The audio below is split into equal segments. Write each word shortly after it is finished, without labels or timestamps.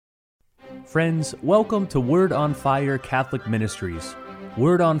Friends, welcome to Word on Fire Catholic Ministries.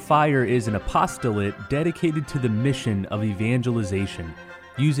 Word on Fire is an apostolate dedicated to the mission of evangelization,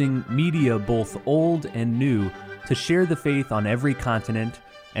 using media both old and new to share the faith on every continent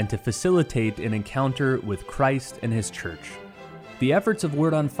and to facilitate an encounter with Christ and His Church. The efforts of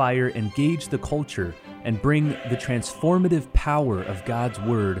Word on Fire engage the culture and bring the transformative power of God's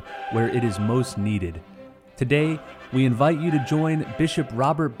Word where it is most needed. Today, we invite you to join Bishop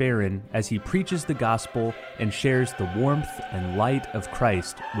Robert Barron as he preaches the gospel and shares the warmth and light of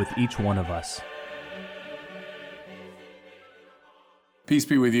Christ with each one of us. Peace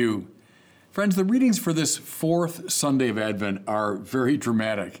be with you. Friends, the readings for this fourth Sunday of Advent are very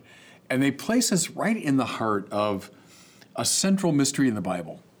dramatic, and they place us right in the heart of a central mystery in the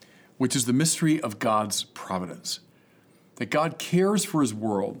Bible, which is the mystery of God's providence. That God cares for His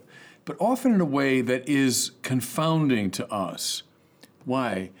world, but often in a way that is confounding to us.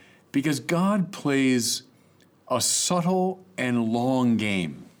 Why? Because God plays a subtle and long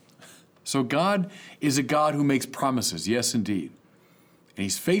game. So God is a God who makes promises, yes indeed, and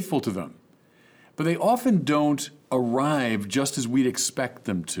He's faithful to them. But they often don't arrive just as we'd expect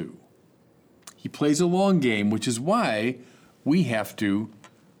them to. He plays a long game, which is why we have to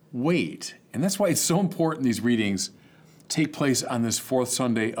wait. And that's why it's so important these readings take place on this fourth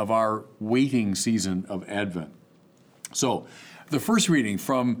Sunday of our waiting season of Advent. So, the first reading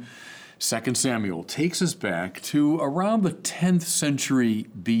from 2 Samuel takes us back to around the 10th century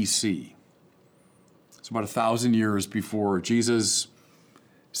BC. It's about 1,000 years before Jesus,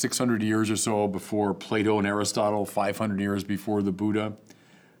 600 years or so before Plato and Aristotle, 500 years before the Buddha,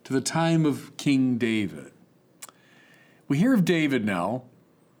 to the time of King David. We hear of David now,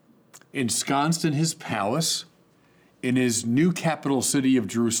 ensconced in his palace, in his new capital city of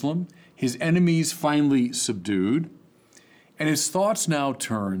Jerusalem, his enemies finally subdued, and his thoughts now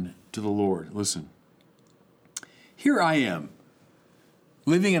turn to the Lord. Listen. Here I am,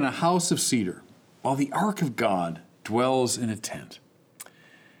 living in a house of cedar, while the ark of God dwells in a tent.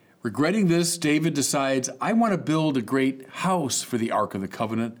 Regretting this, David decides, I want to build a great house for the Ark of the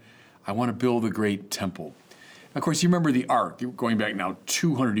Covenant. I want to build a great temple. Of course, you remember the Ark, going back now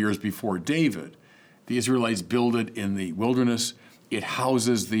 200 years before David. The Israelites build it in the wilderness. It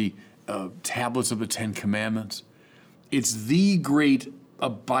houses the tablets of the Ten Commandments. It's the great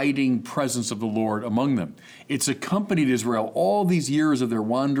abiding presence of the Lord among them. It's accompanied Israel all these years of their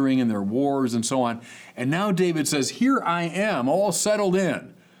wandering and their wars and so on. And now David says, here I am, all settled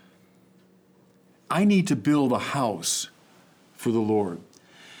in. I need to build a house for the Lord.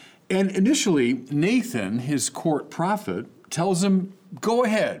 And initially, Nathan, his court prophet, tells him, go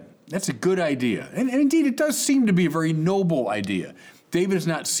ahead. That's a good idea. And indeed, it does seem to be a very noble idea. David is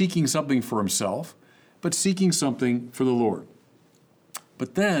not seeking something for himself, but seeking something for the Lord.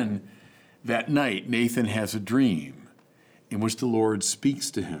 But then, that night, Nathan has a dream in which the Lord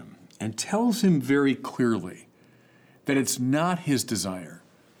speaks to him and tells him very clearly that it's not his desire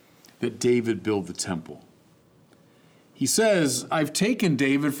that David build the temple. He says, I've taken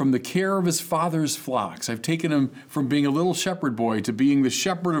David from the care of his father's flocks. I've taken him from being a little shepherd boy to being the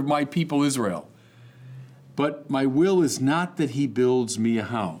shepherd of my people Israel. But my will is not that he builds me a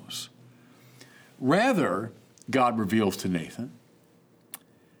house. Rather, God reveals to Nathan,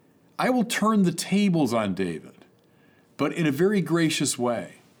 I will turn the tables on David, but in a very gracious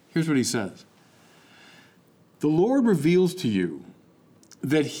way. Here's what he says. The Lord reveals to you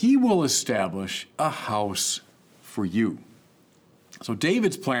that he will establish a house for you. So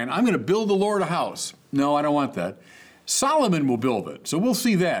David's plan, I'm going to build the Lord a house. No, I don't want that. Solomon will build it. So we'll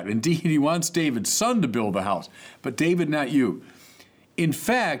see that. Indeed, he wants David's son to build the house, but David, not you. In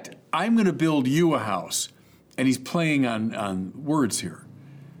fact, I'm going to build you a house. And he's playing on words here.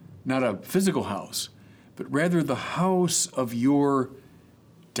 Not a physical house, but rather the house of your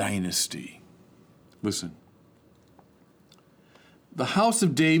dynasty. Listen. The house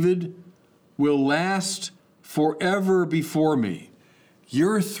of David will last forever before me.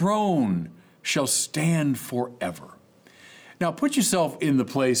 Your throne shall stand forever. Now, put yourself in the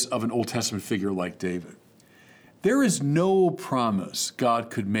place of an Old Testament figure like David. There is no promise God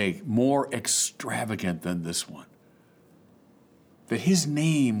could make more extravagant than this one. That his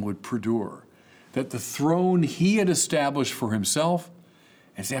name would perdure, that the throne he had established for himself,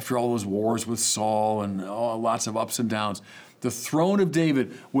 as after all those wars with Saul and lots of ups and downs, the throne of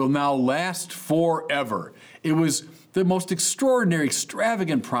David will now last forever. It was the most extraordinary,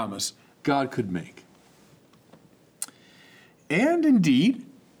 extravagant promise God could make. And indeed,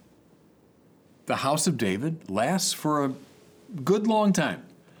 the house of David lasts for a good long time.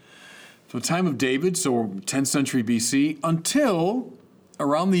 From the time of David, so 10th century BC, until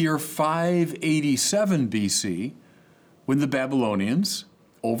around the year 587 BC, when the Babylonians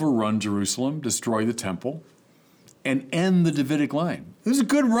overrun Jerusalem, destroy the temple, and end the Davidic line. This is a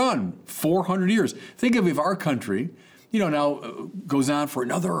good run, 400 years. Think of if our country, now goes on for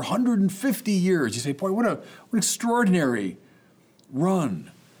another 150 years. You say, boy, what an extraordinary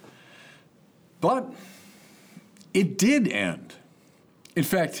run. But it did end. In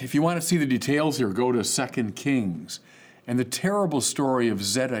fact, if you want to see the details here, go to 2 Kings and the terrible story of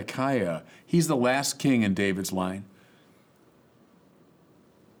Zedekiah. He's the last king in David's line.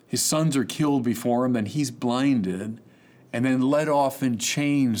 His sons are killed before him, then he's blinded, and then led off in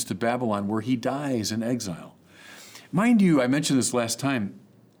chains to Babylon, where he dies in exile. Mind you, I mentioned this last time,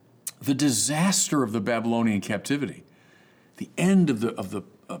 the disaster of the Babylonian captivity, the end of the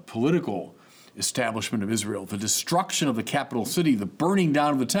political establishment of Israel, the destruction of the capital city, the burning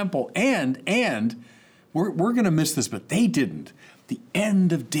down of the temple, and we're going to miss this, but they didn't, the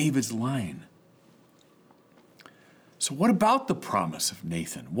end of David's line. So what about the promise of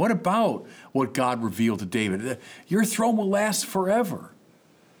Nathan? What about what God revealed to David? Your throne will last forever.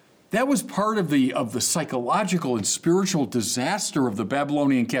 That was part of the psychological and spiritual disaster of the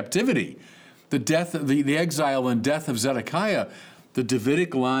Babylonian captivity, the death, the exile and death of Zedekiah. The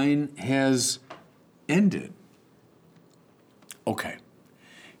Davidic line has ended. Okay,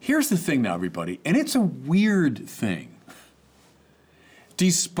 here's the thing now, everybody, and it's a weird thing.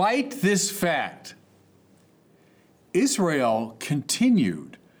 Despite this fact, Israel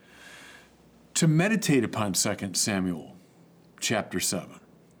continued to meditate upon 2 Samuel chapter 7.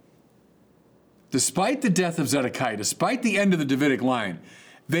 Despite the death of Zedekiah, despite the end of the Davidic line,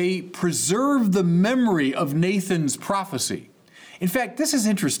 they preserved the memory of Nathan's prophecy. In fact, this is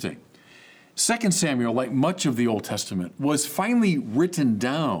interesting. 2 Samuel, like much of the Old Testament, was finally written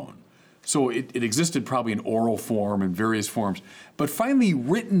down. So it existed probably in oral form and various forms, but finally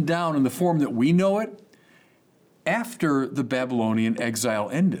written down in the form that we know it after the Babylonian exile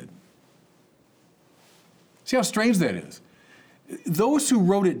ended. See how strange that is? Those who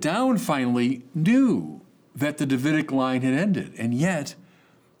wrote it down finally knew that the Davidic line had ended, and yet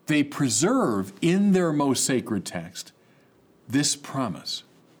they preserve in their most sacred text this promise.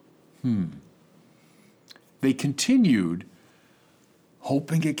 They continued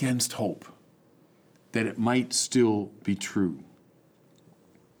hoping against hope that it might still be true.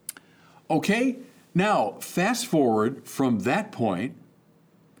 Okay, now fast forward from that point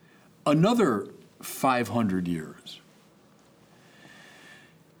another 500 years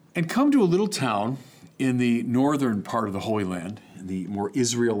and come to a little town in the northern part of the Holy Land, in the more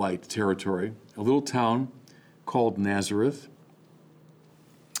Israelite territory, a little town called Nazareth.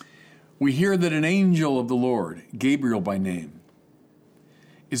 We hear that an angel of the Lord, Gabriel by name,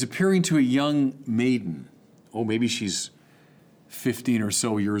 is appearing to a young maiden. Oh, maybe she's 15 or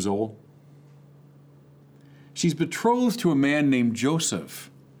so years old. She's betrothed to a man named Joseph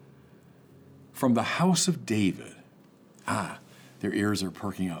from the house of David. Their ears are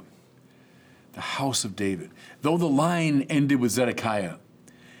perking up. The house of David. Though the line ended with Zedekiah,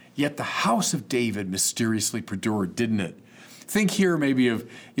 yet the house of David mysteriously perdured, didn't it? Think here maybe of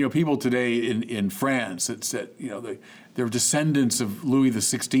people today in France that their descendants of Louis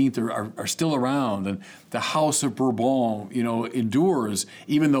XVI are still around, and the House of Bourbon endures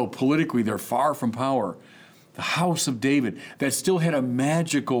even though politically they're far from power. The house of David that still had a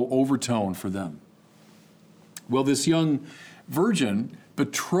magical overtone for them. Well, this young virgin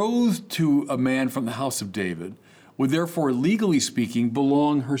betrothed to a man from the house of David would therefore, legally speaking,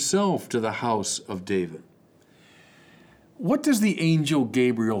 belong herself to the house of David. What does the angel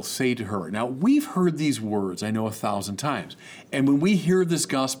Gabriel say to her? Now, we've heard these words, I know, 1,000 times. And when we hear this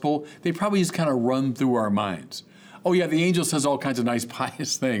gospel, they probably just kind of run through our minds. Oh yeah, the angel says all kinds of nice,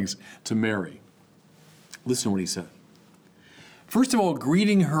 pious things to Mary. Listen to what he said. First of all,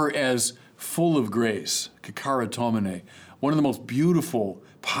 greeting her as full of grace, kakaratomene, one of the most beautiful,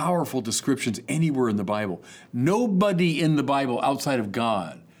 powerful descriptions anywhere in the Bible. Nobody in the Bible outside of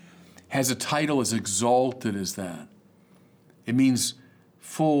God has a title as exalted as that. It means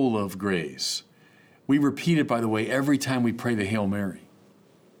full of grace. We repeat it, by the way, every time we pray the Hail Mary.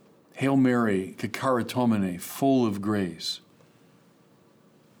 Hail Mary, kakaratomene, full of grace.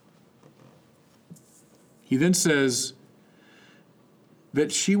 He then says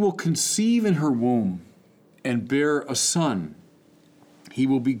that she will conceive in her womb and bear a son. He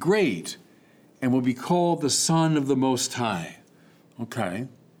will be great and will be called the Son of the Most High. Okay.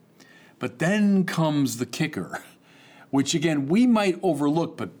 But then comes the kicker, which again, we might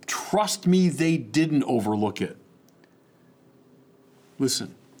overlook, but trust me, they didn't overlook it.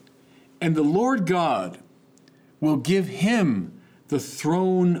 Listen. And the Lord God will give him the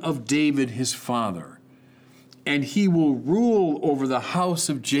throne of David his father, and he will rule over the house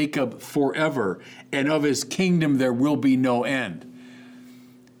of Jacob forever, and of his kingdom there will be no end.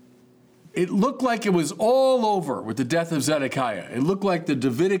 It looked like it was all over with the death of Zedekiah. It looked like the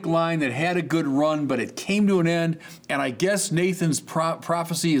Davidic line that had a good run, but it came to an end. And I guess Nathan's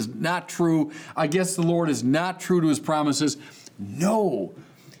prophecy is not true. I guess the Lord is not true to his promises. No,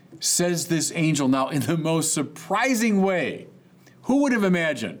 says this angel. Now, in the most surprising way, who would have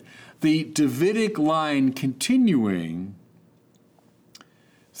imagined the Davidic line continuing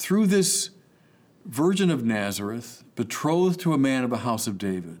through this Virgin of Nazareth, betrothed to a man of the house of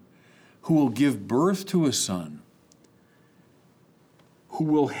David, who will give birth to a son, who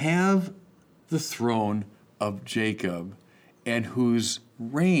will have the throne of Jacob, and whose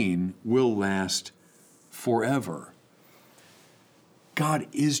reign will last forever. God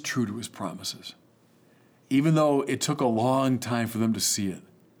is true to his promises, even though it took a long time for them to see it.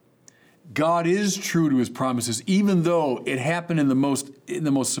 God is true to his promises, even though it happened in the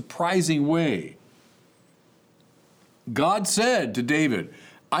most surprising way. God said to David,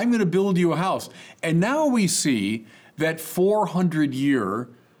 I'm going to build you a house. And now we see that 400-year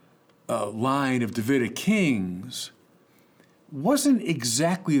line of Davidic kings wasn't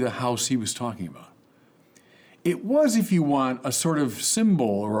exactly the house he was talking about. It was, if you want, a sort of symbol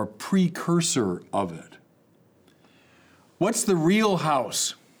or a precursor of it. What's the real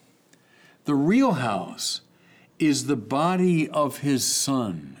house? The real house is the body of his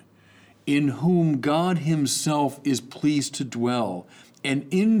Son, in whom God himself is pleased to dwell, and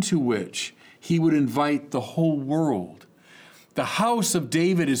into which he would invite the whole world. The house of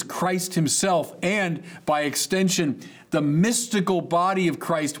David is Christ himself, and by extension, the mystical body of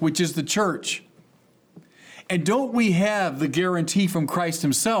Christ, which is the church. And don't we have the guarantee from Christ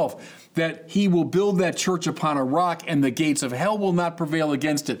himself that he will build that church upon a rock and the gates of hell will not prevail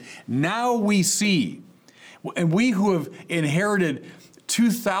against it? Now we see, and we who have inherited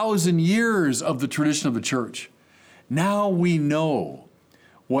 2,000 years of the tradition of the church, now we know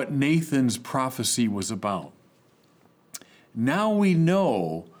what Nathan's prophecy was about. Now we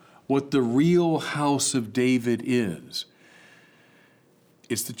know what the real house of David is.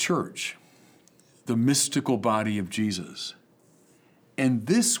 It's the church, the mystical body of Jesus. And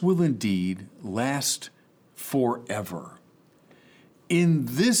this will indeed last forever. In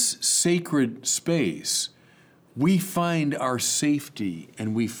this sacred space, we find our safety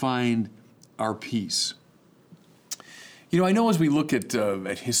and we find our peace. You know, I know as we look at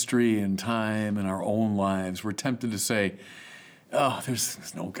history and time and our own lives, we're tempted to say, oh,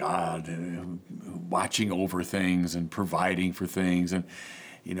 there's no God watching over things and providing for things. And,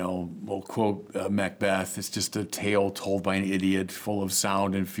 you know, we'll quote Macbeth, it's just a tale told by an idiot, full of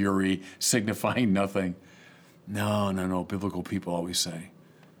sound and fury, signifying nothing. No, biblical people always say.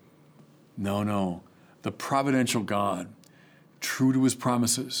 No, the providential God, true to his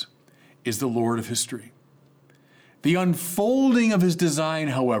promises, is the Lord of history. The unfolding of his design,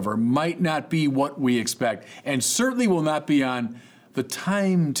 however, might not be what we expect, and certainly will not be on the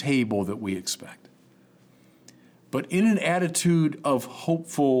timetable that we expect. But in an attitude of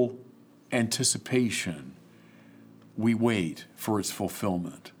hopeful anticipation, we wait for its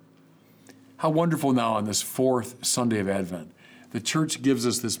fulfillment. How wonderful now on this fourth Sunday of Advent, the church gives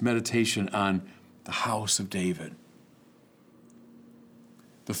us this meditation on the house of David,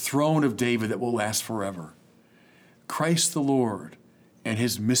 the throne of David that will last forever. Christ the Lord and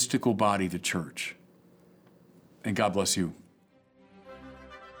his mystical body, the church. And God bless you.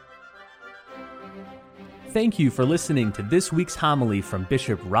 Thank you for listening to this week's homily from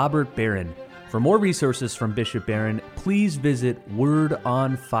Bishop Robert Barron. For more resources from Bishop Barron, please visit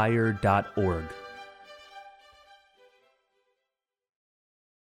wordonfire.org.